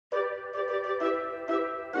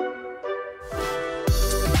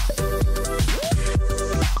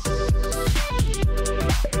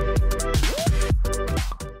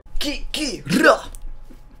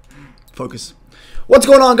Focus. What's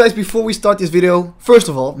going on, guys? Before we start this video, first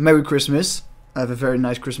of all, Merry Christmas. I have a very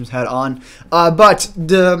nice Christmas hat on. But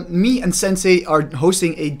me and Sensei are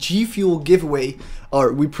hosting a G Fuel giveaway.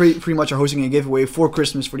 Or we pretty much are hosting a giveaway for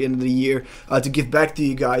Christmas for the end of the year to give back to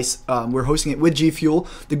you guys. We're hosting it with G Fuel.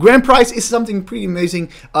 The grand prize is something pretty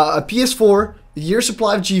amazing. A PS4, a year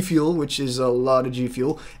supply of G Fuel, which is a lot of G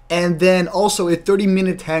Fuel. And then also a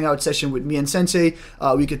 30-minute hangout session with me and Sensei.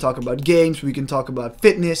 We can talk about games, we can talk about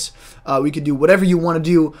fitness. We can do whatever you want to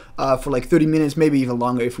do for like 30 minutes, maybe even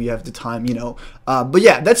longer if we have the time, you know. But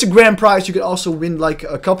yeah, that's a grand prize. You could also win like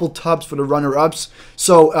a couple tubs for the runner-ups.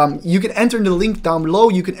 So you can enter in the link down below.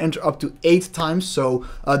 You can enter up to 8 times. So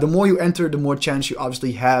the more you enter, the more chance you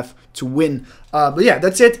obviously have to win. But yeah,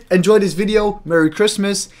 that's it. Enjoy this video. Merry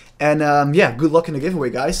Christmas. And yeah, good luck in the giveaway,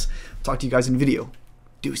 guys. Talk to you guys in the video.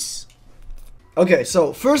 Deuce. Okay,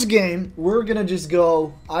 so first game, we're gonna just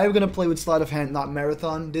go. I'm gonna play with sleight of hand, not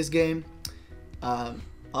marathon this game,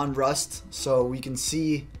 on Rust, so we can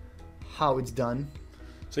see how it's done.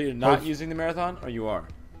 So you're not using the marathon, or you are?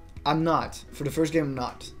 I'm not. For the first game, I'm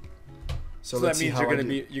not. So that means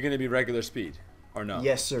you're gonna be regular speed, or no?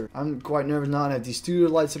 Yes, sir. I'm quite nervous now. I have these studio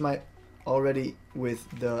lights in my already with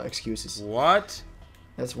the excuses. What?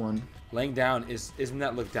 That's one. Laying down isn't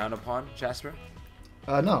that looked down upon, Jasper?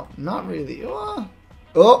 No, not really. Oh,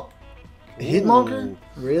 hitmarker?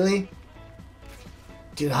 Really?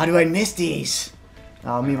 Dude, how do I miss these?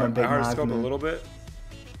 Oh, me and my big knife, scope man. a little bit.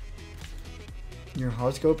 You're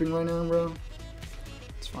hard scoping right now, bro?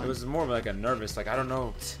 It's fine. It was more like a nervous, like I don't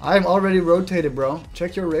know. I'm already rotated, bro.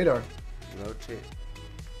 Check your radar. Rotate.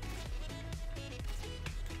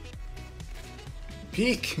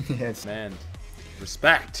 Peek. Yes. Man,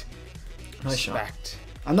 respect. Nice shot. Respect.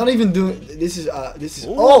 I'm not even doing. This is.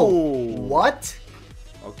 Ooh. Oh, what?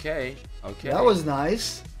 Okay. Okay. That was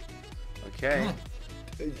nice. Okay.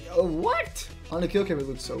 God. Oh, what? On the kill cam, it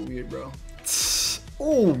looks so weird, bro.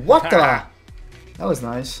 Oh, what the? That was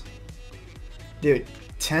nice, dude.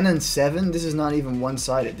 10 and 7. This is not even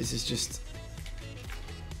one-sided. This is just.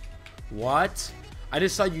 What? I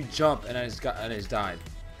just saw you jump and I just died.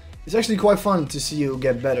 It's actually quite fun to see you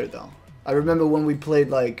get better, though. I remember when we played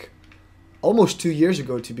like almost 2 years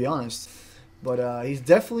ago, to be honest. But he's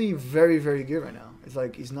definitely very, very good right now. It's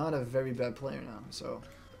like he's not a very bad player now. So.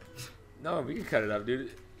 No, we can cut it up,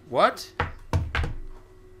 dude. What?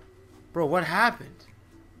 Bro, what happened?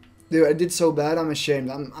 Dude, I did so bad. I'm ashamed.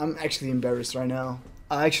 I'm actually embarrassed right now.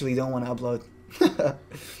 I actually don't want to upload.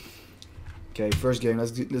 Okay, first game.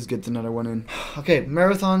 Let's get another one in. Okay,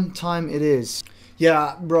 marathon time it is.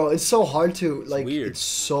 Yeah, bro, it's so hard to like. It's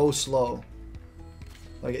so slow.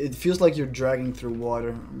 Like it feels like you're dragging through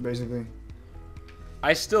water, basically.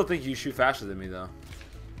 I still think you shoot faster than me, though.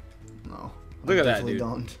 No. Look at that, dude.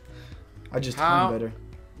 Don't. I just time better.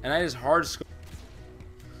 And I just hard scope.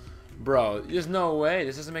 Bro, there's no way.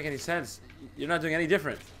 This doesn't make any sense. You're not doing any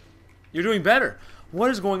different. You're doing better.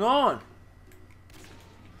 What is going on?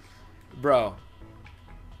 Bro.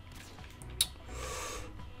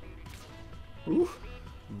 Ooh.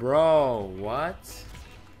 Bro, what?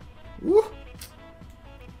 Ooh.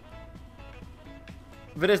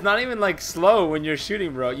 But it's not even like slow when you're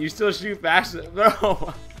shooting, bro. You still shoot faster.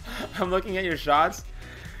 Bro, I'm looking at your shots.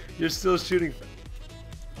 You're still shooting.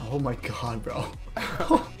 Oh my god, bro.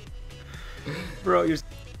 Bro, you're.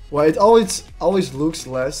 Well, it always looks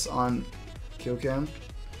less on kill cam.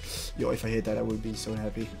 Yo, if I hit that, I would be so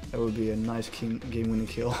happy. That would be a nice game-winning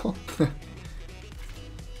kill.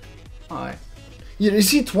 Alright. You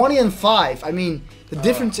see 20 and 5. I mean, the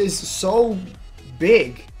difference is so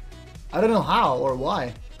big. I don't know how or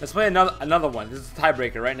why. Let's play another one. This is the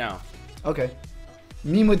tiebreaker right now. Okay.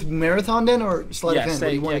 Me with marathon then or sleight of hand? What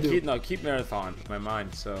do you want to do? Keep marathon in my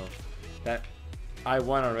mind. So that I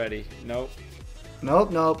won already. Nope.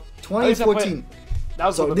 Nope. 2014. That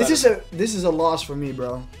was so this is a loss for me,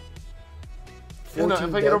 bro. No,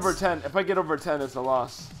 if I get over 10, it's a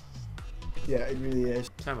loss. Yeah, it really is.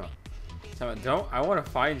 Time out. I want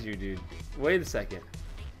to find you, dude. Wait a second.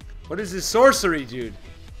 What is this sorcery, dude?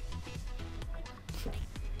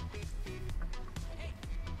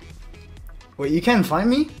 Wait, you can't find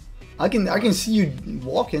me? I can see you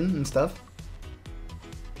walking and stuff.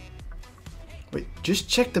 Wait, just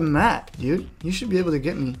check the map, dude. You should be able to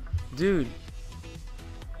get me. Dude,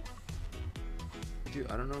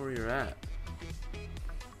 I don't know where you're at.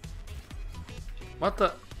 What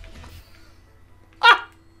the? Ah!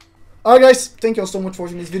 Alright guys, thank you all so much for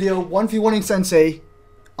watching this video. 1v1ing Sensei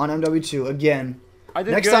on MW2 again. I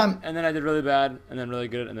did good, and then I did really bad, and then really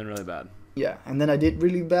good, and then really bad. Yeah, and then I did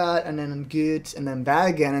really bad, and then good, and then bad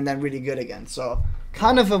again, and then really good again. So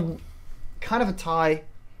kind of a tie.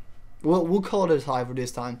 We'll call it as high for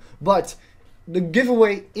this time. But the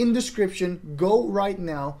giveaway in description. Go right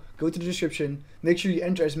now. Go to the description. Make sure you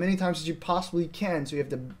enter as many times as you possibly can, so you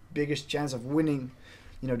have the biggest chance of winning,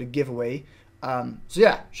 you know, the giveaway. So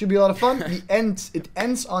yeah, should be a lot of fun. It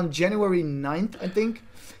ends on January 9th, I think,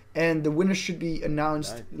 and the winner should be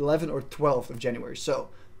announced 11th or 12th of January. So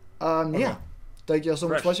yeah, thank you all so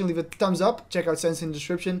much for watching. Leave a thumbs up. Check out Sensei in the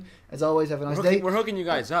description. As always, have a nice day. We're hooking you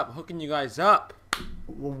guys up. Hooking you guys up.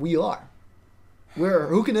 Well, we are. We're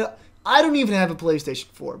hooking it up. I don't even have a PlayStation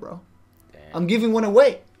 4, bro. Damn. I'm giving one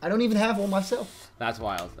away. I don't even have one myself. That's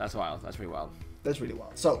wild. That's wild. That's pretty wild. That's really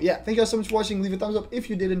wild. So yeah, thank you guys so much for watching. Leave a thumbs up if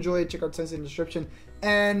you did enjoy it. Check out Sensei in the description.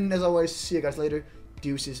 And as always, see you guys later.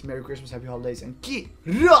 Deuces, Merry Christmas, Happy Holidays, and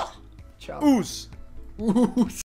Ki-ra! Ciao. Oos. Oos.